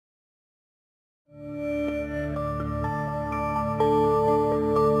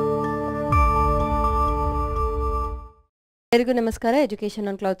ಎಲ್ಲರಿಗೂ ನಮಸ್ಕಾರ education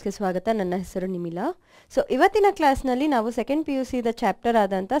on clouds ಗೆ ಸ್ವಾಗತ. ನನ್ನ ಹೆಸರು ನಿಮಿಲಾ. ಸೊ ಇವತ್ತಿನ ಕ್ಲಾಸ್ ನಲ್ಲಿ ನಾವು ಸೆಕೆಂಡ್ PUC ದ ಚಾಪ್ಟರ್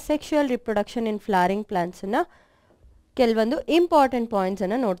ಆದಂತ ಸೆಕ್ಸುವಲ್ ರಿಪ್ರೊಡಕ್ಷನ್ ಇನ್ ಫ್ಲವರಿಂಗ್ ಪ್ಲಾಂಟ್ಸ್ ನ ಕೆಲವೊಂದು ಇಂಪಾರ್ಟೆಂಟ್ ಪಾಯಿಂಟ್ಸ್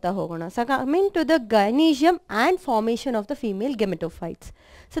ಅನ್ನು ನೋಡ್ತಾ ಹೋಗೋಣ. So coming to the gynoecium and formation of the female gametophytes.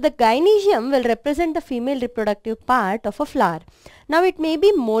 So the gynoecium will represent the female reproductive part of a flower. Now it may be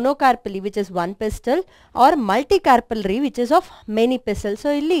monocarpally, which is one pistil, or multicarpellary, which is of many pistils.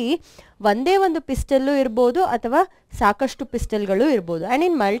 So ಇಲ್ಲಿ ಒಂದೇ ಒಂದು ಪಿಸ್ಟಲ್ಲು ಇರಬಹುದು ಅಥವಾ ಸಾಕಷ್ಟು ಪಿಸ್ಟಲ್ಗಳು ಇರಬಹುದು. And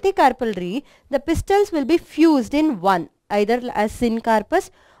in multicarpellary, the pistils will be fused in one, either as syncarpus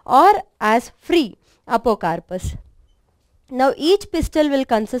or as free apocarpus. Now each pistil will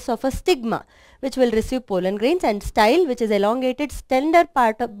consist of a stigma which will receive pollen grains, and style, which is elongated slender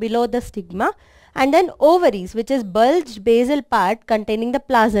part below the stigma, and then ovaries, which is bulged basal part containing the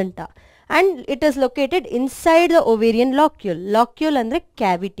placenta, and it is located inside the ovarian locule. Locule andre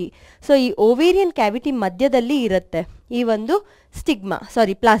cavity. So ee ovarian cavity madhyadalli irutte ee ಒಂದು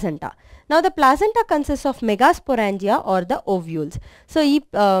placenta. Now the placenta consists of Megasporangia or the ovules. So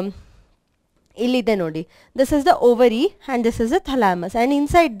illide nodi, this is the ovary and this is the thalamus, and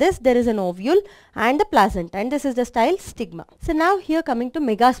inside this there is an ovule and the placenta, and this is the style stigma. So now here coming to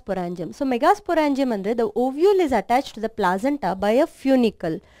Megasporangium. So Megasporangium andre the ovule is attached to the placenta by a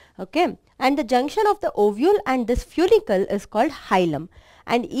funicle, okay, and the junction of the ovule and this funicle is called hilum,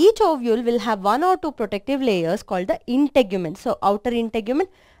 and each ovule will have one or two protective layers called the integument. So outer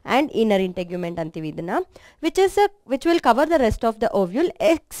integument and inner integument antivi idana, which will cover the rest of the ovule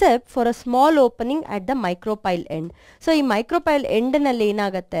except for a small opening at the micropyle end. So ee micropyle end nalli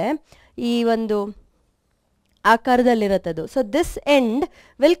enagatte ee ಒಂದು ಆಕಾರದಲ್ಲಿ ಇರುತ್ತದು. So this end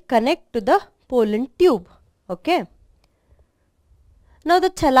will connect to the pollen tube, okay. Now the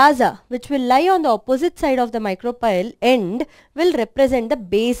chalaza, which will lie on the opposite side of the micropyle end, will represent the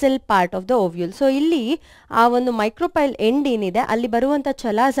basal part of the ovule. So illi aa ಒಂದು micropyle end ಏನಿದೆ ಅಲ್ಲಿ ಬರುವಂತ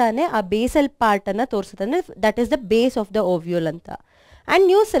chalazaನೆ ಆ basal part ಅನ್ನು ತೋರಿಸುತ್ತೆ, that is the base of the ovule ಅಂತ. And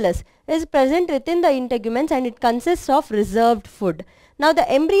nucellus is present within the integuments, and it consists of reserved food. Now the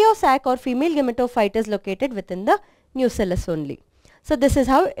embryo sac or female gametophyte is located within the nucellus only. So this is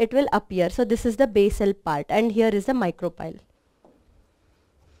how it will appear. So this is the basal part, and here is the micropyle.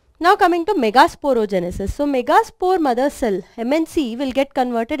 Now coming to Megasporogenesis. So megaspore mother cell MNC will get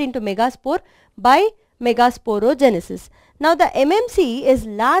converted into megaspore by Megasporogenesis. Now the MMC is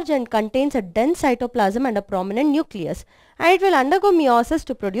large and contains a dense cytoplasm and a prominent nucleus, and it will undergo meiosis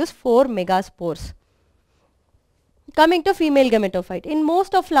to produce 4 megaspores. Coming to female gametophyte. In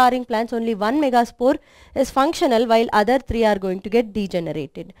most of flowering plants, only one megaspore is functional, while other 3 are going to get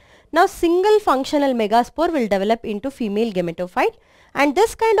degenerated. Now single functional megaspore will develop into female gametophyte, and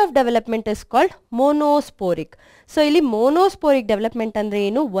this kind of development is called monosporic. So ಇಲ್ಲಿ monosporic development ಅಂದ್ರೆ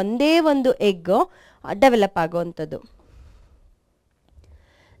ಏನು, ಒಂದೇ ಒಂದು egg develop ಆಗುವಂತದ್ದು.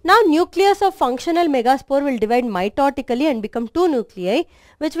 Now nucleus of functional megaspore will divide mitotically and become 2 nuclei,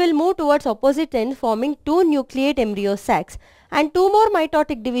 which will move towards opposite ends, forming 2 nucleate embryo sacs, and 2 more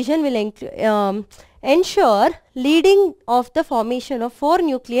mitotic division will ensure leading of the formation of 4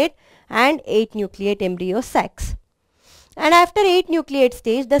 nucleate and 8 nucleate embryo sacs. And after 8 nucleate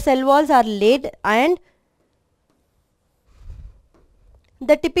stage, the cell walls are laid and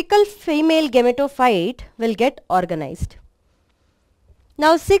the typical female gametophyte will get organized.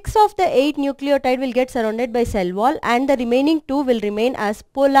 Now 6 of the 8 nucleotide will get surrounded by cell wall, and the remaining 2 will remain as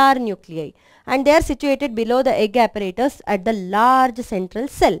polar nuclei, and they are situated below the egg apparatus at the large central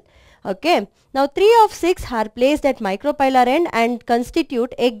cell, okay. Now 3 of 6 are placed at micropylar end and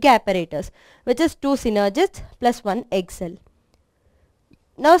constitute egg apparatus, which is 2 synergids plus 1 egg cell.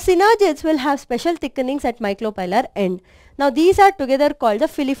 Now synergids will have special thickenings at micropylar end. Now these are together called the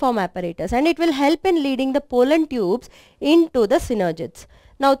filiform apparatus, and it will help in leading the pollen tubes into the synergids.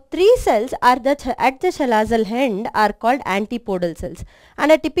 Now 3 cells are at the chalazal end are called antipodal cells, and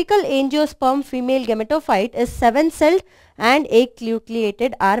a typical angiosperm female gametophyte is 7-celled and 8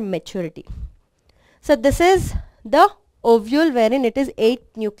 nucleated are maturity. So this is the ovule wherein it is 8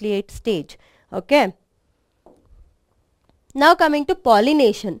 nucleate stage, okay. Now coming to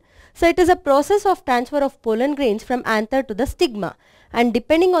pollination. So it is a process of transfer of pollen grains from anther to the stigma, and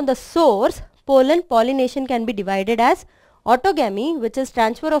depending on the source, pollination can be divided as autogamy, which is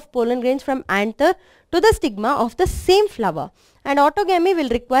transfer of pollen grains from anther to the stigma of the same flower, and autogamy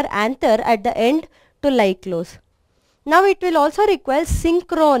will require anther at the end to lie close. Now it will also require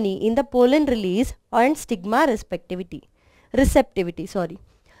synchrony in the pollen release and stigma receptivity.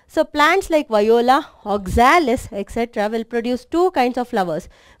 So plants like viola, oxalis, etc. will produce 2 kinds of flowers,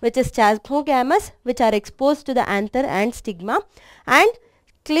 which is chasmogamous, which are exposed to the anther and stigma, and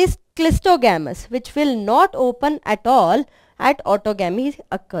clistogamous, which will not open at all at autogamy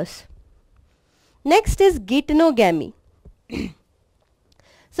occurs. Next is Geitonogamy.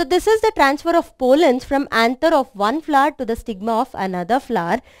 So this is the transfer of pollens from anther of one flower to the stigma of another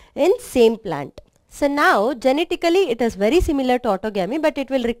flower in same plant. So now genetically it is very similar to autogamy, but it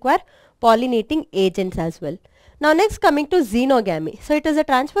will require pollinating agents as well. Now next coming to Xenogamy. So it is a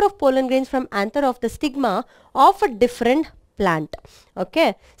transfer of pollen grains from anther of the stigma of a different plant. Okay.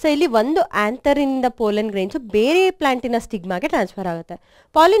 So ಇಲ್ಲಿ ಒಂದು anther in the pollen grains ಬೇರೆ plant in a stigma ಗೆ transfer ಆಗುತ್ತೆ.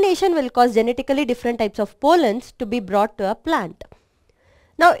 Pollination will cause genetically different types of pollens to be brought to a plant.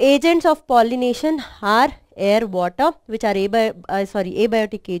 Now agents of pollination are air, water, which are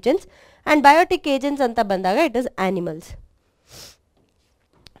abiotic agents, and biotic agents anta bandaga it is animals.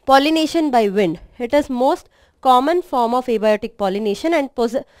 Pollination by wind. It is most common form of abiotic pollination, and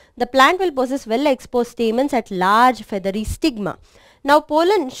the plant will possess well exposed stamens at large feathery stigma. Now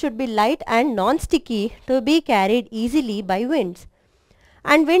pollen should be light and non-sticky to be carried easily by winds.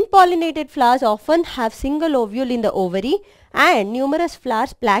 And wind pollinated flowers often have single ovule in the ovary and numerous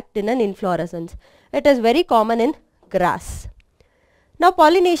flowers packed in an inflorescence. It is very common in grass. Now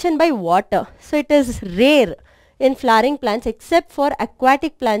pollination by water. So it is rare in flowering plants except for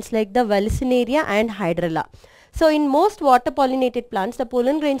aquatic plants like the Vallisneria and Hydrilla. So in most water pollinated plants, the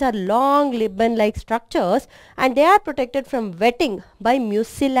pollen grains are long ribbon like structures and they are protected from wetting by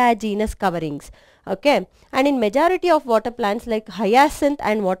mucilaginous coverings. Okay, and in majority of water plants like hyacinth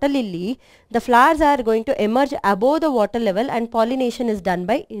and water lily, the flowers are going to emerge above the water level and pollination is done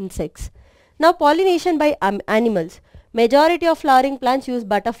by insects. Now pollination by animals. Majority of flowering plants use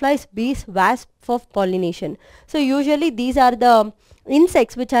butterflies, bees, wasps for pollination. So usually these are the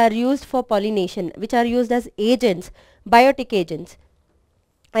insects which are used for pollination, which are used as agents, biotic agents.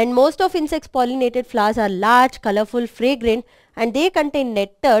 And most of insects pollinated flowers are large, colorful, fragrant, and they contain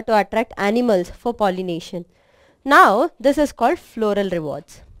nectar to attract animals for pollination. Now this is called floral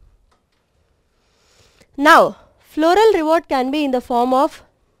rewards. Now floral reward can be in the form of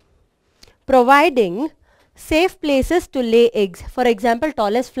providing safe places to lay eggs. For example,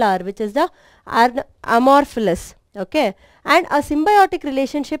 tallest flower, which is the Amorphilus. Okay, and a symbiotic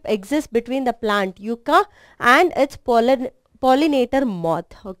relationship exists between the plant Yucca and its pollinator moth.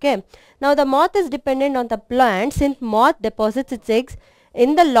 Okay, now the moth is dependent on the plant since moth deposits its eggs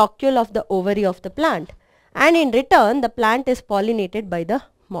in the locule of the ovary of the plant, and in return the plant is pollinated by the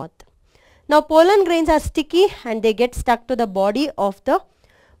moth. Now pollen grains are sticky and they get stuck to the body of the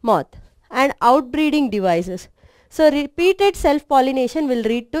moth. And outbreeding devices. So repeated self-pollination will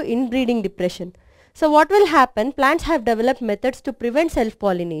lead to inbreeding depression. So what will happen? Plants have developed methods to prevent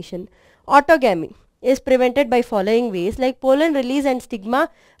self-pollination. Autogamy is prevented by following ways, like pollen release and stigma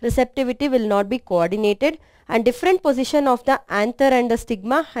receptivity will not be coordinated, and different position of the anther and the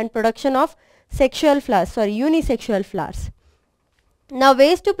stigma, and production of unisexual flowers. Now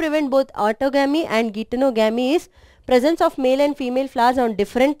ways to prevent both autogamy and Geitonogamy is presence of male and female flowers on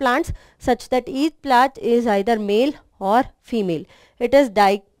different plants such that each plant is either male or female. It is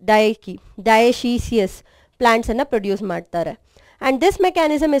dioecious plants and produce ಮಾಡ್ತಾರೆ. And this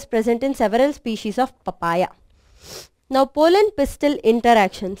mechanism is present in several species of papaya. Now pollen pistil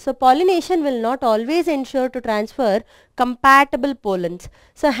interaction. So pollination will not always ensure to transfer compatible pollens.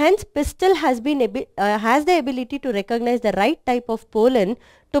 So hence pistil has the ability to recognize the right type of pollen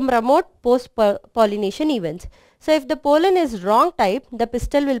to promote post-pollination events. So if the pollen is wrong type, the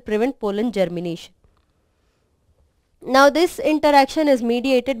pistil will prevent pollen germination. Now this interaction is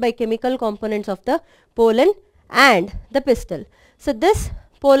mediated by chemical components of the pollen and the pistil. So this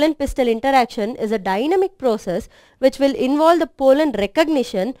pollen pistil interaction is a dynamic process which will involve the pollen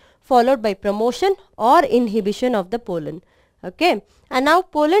recognition followed by promotion or inhibition of the pollen. Okay, and now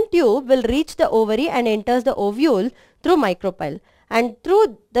pollen tube will reach the ovary and enters the ovule through micropyle, and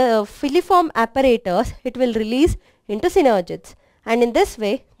through the filiform apparatus it will release into synergids, and in this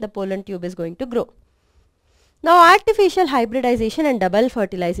way the pollen tube is going to grow. Now artificial hybridization and double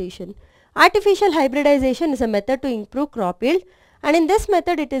fertilization. Artificial hybridization is a method to improve crop yield, and in this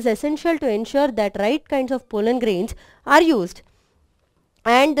method it is essential to ensure that right kinds of pollen grains are used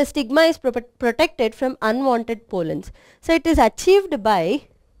and the stigma is protected from unwanted pollens. So it is achieved by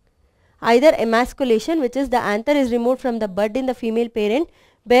either emasculation, which is the anther is removed from the bud in the female parent,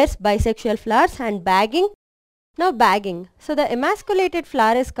 bears bisexual flowers, and bagging. Now bagging. So the emasculated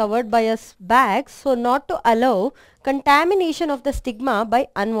flower is covered by a bag so not to allow contamination of the stigma by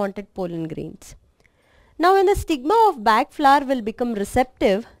unwanted pollen grains. Now when the stigma of bag flower will become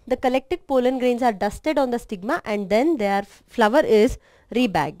receptive, the collected pollen grains are dusted on the stigma and then their flower is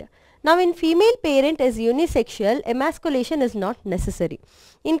rebagged. Now in female parent is unisexual, emasculation is not necessary.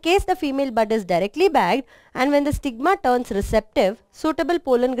 In case the female bud is directly bagged and when the stigma turns receptive, suitable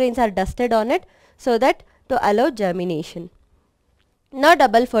pollen grains are dusted on it so that to allow germination. Now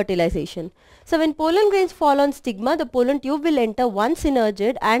double fertilization. So when pollen grains fall on stigma, the pollen tube will enter one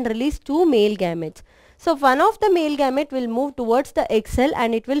synergid and release two male gametes. So one of the male gamete will move towards the egg cell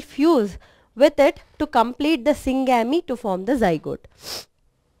and it will fuse with it to complete the Xenogamy to form the zygote.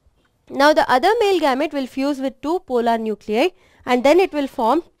 Now the other male gamete will fuse with two polar nuclei and then it will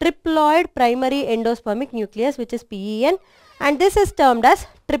form triploid primary endospermic nucleus, which is PEN, and this is termed as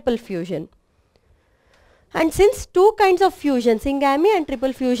triple fusion. And since two kinds of fusion, Xenogamy and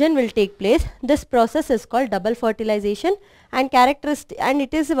triple fusion, will take place, this process is called double fertilization and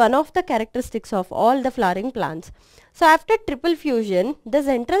it is one of the characteristics of all the flowering plants. So after triple fusion, the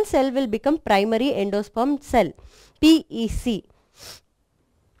central cell will become primary endosperm cell, PEC.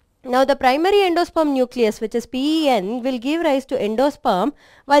 Now the primary endosperm nucleus, which is PEN, will give rise to endosperm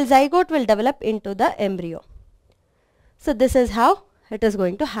while zygote will develop into the embryo. So this is how it is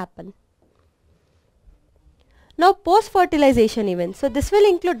going to happen. Now post-fertilization events. So this will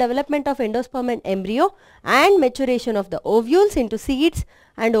include development of endosperm and embryo and maturation of the ovules into seeds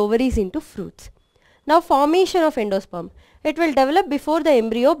and ovaries into fruits. Now formation of endosperm. It will develop before the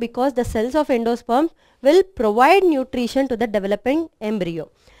embryo because the cells of endosperm will provide nutrition to the developing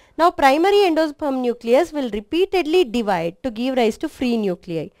embryo. Now primary endosperm nucleus will repeatedly divide to give rise to free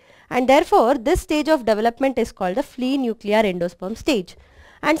nuclei, and therefore this stage of development is called the free nuclear endosperm stage.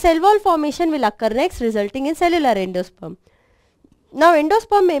 And cell wall formation will occur next, resulting in cellular endosperm. Now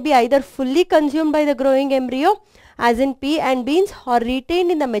endosperm may be either fully consumed by the growing embryo as in pea and beans or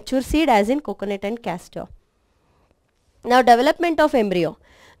retained in the mature seed as in coconut and castor. Now development of embryo.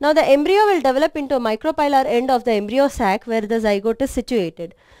 Now the embryo will develop into a micropylar end of the embryo sac where the zygote is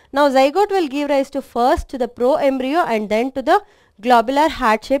situated. Now zygote will give rise to first to the pro-embryo and then to the globular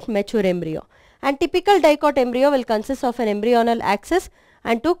heart-shaped mature embryo. And typical dicot embryo will consist of an embryonal axis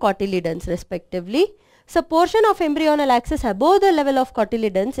and two cotyledons respectively. So portion of embryonal axis above the level of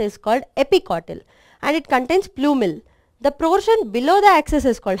cotyledons is called epicotyl and it contains plumule. The portion below the axis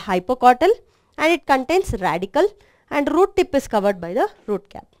is called hypocotyl and it contains radicle, and root tip is covered by the root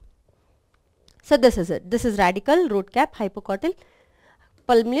cap. So this is it. This is radicle, root cap, hypocotyl,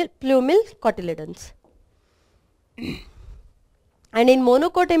 plumule, cotyledons. And in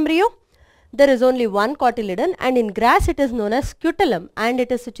monocote embryo, there is only one cotyledon, and in grass it is known as scutellum and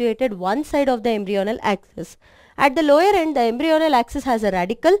it is situated one side of the embryonal axis. At the lower end, the embryonal axis has a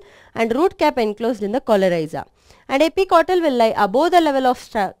radicle and root cap enclosed in the coleryza. And epicotyl will lie above the level of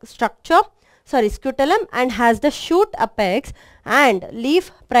scutellum and has the shoot apex and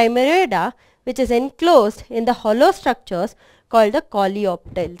leaf primaria which is enclosed in the hollow structures called the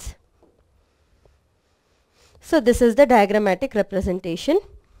coleoptiles. So this is the diagrammatic representation.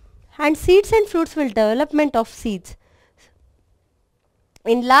 And seeds and fruits will development of seeds.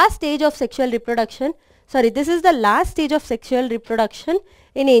 In last stage of sexual reproduction, this is the last stage of sexual reproduction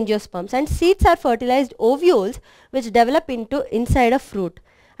in angiosperms, and seeds are fertilized ovules which develop into inside a fruit.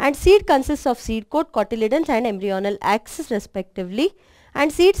 And seed consists of seed coat, cotyledons and embryonal axis respectively.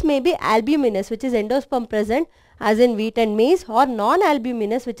 And seeds may be albuminous, which is endosperm present as in wheat and maize, or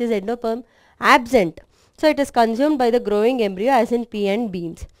non-albuminous, which is endosperm absent. So it is consumed by the growing embryo as in pea and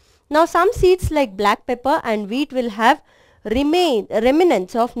beans. Now some seeds like black pepper and wheat will have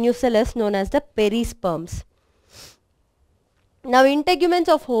remnants of nucellus known as the perisperms. Now integuments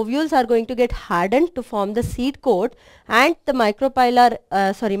of ovules are going to get hardened to form the seed coat, and the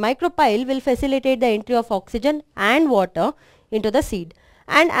micropyle will facilitate the entry of oxygen and water into the seed.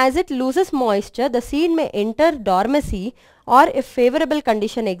 And as it loses moisture, the seed may enter dormancy, or if favorable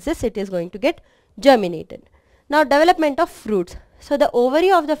condition exists, it is going to get germinated. Now development of fruits. So the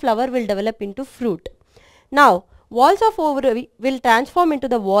ovary of the flower will develop into fruit. Now walls of ovary will transform into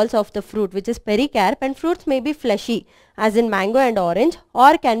the walls of the fruit, which is pericarp, and fruits may be fleshy as in mango and orange,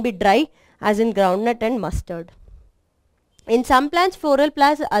 or can be dry as in groundnut and mustard. In some plants, floral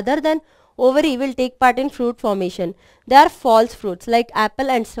plants other than ovary will take part in fruit formation. They are false fruits like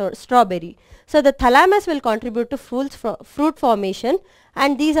apple and strawberry. So the thalamus will contribute to fruit formation,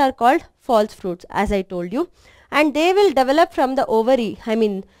 and these are called false fruits as I told you. And they will develop from the ovary.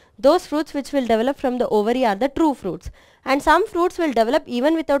 Those fruits which will develop from the ovary are the true fruits. And some fruits will develop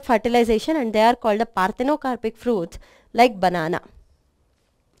even without fertilization, and they are called the parthenocarpic fruits like banana.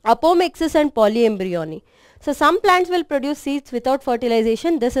 Apomixis and Polyembryony. So some plants will produce seeds without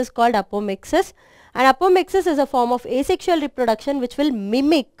fertilization. This is called apomixis. And apomixis is a form of asexual reproduction which will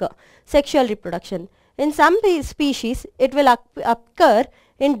mimic sexual reproduction. In some species, it will occur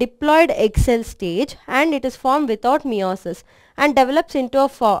in diploid egg cell stage, and it is formed without meiosis and develops into a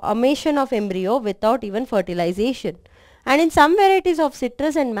formation of embryo without even fertilization. And in some varieties of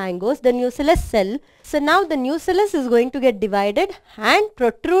citrus and mangoes, the nucellus cell, so now the nucellus is going to get divided and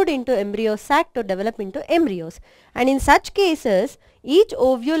protrude into embryo sac to develop into embryos. And in such cases, each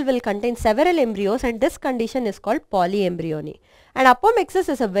ovule will contain several embryos, and this condition is called polyembryony. And apomixis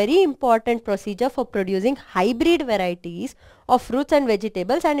is a very important procedure for producing hybrid varieties of fruits and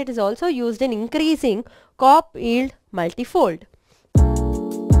vegetables, and it is also used in increasing crop yield multifold.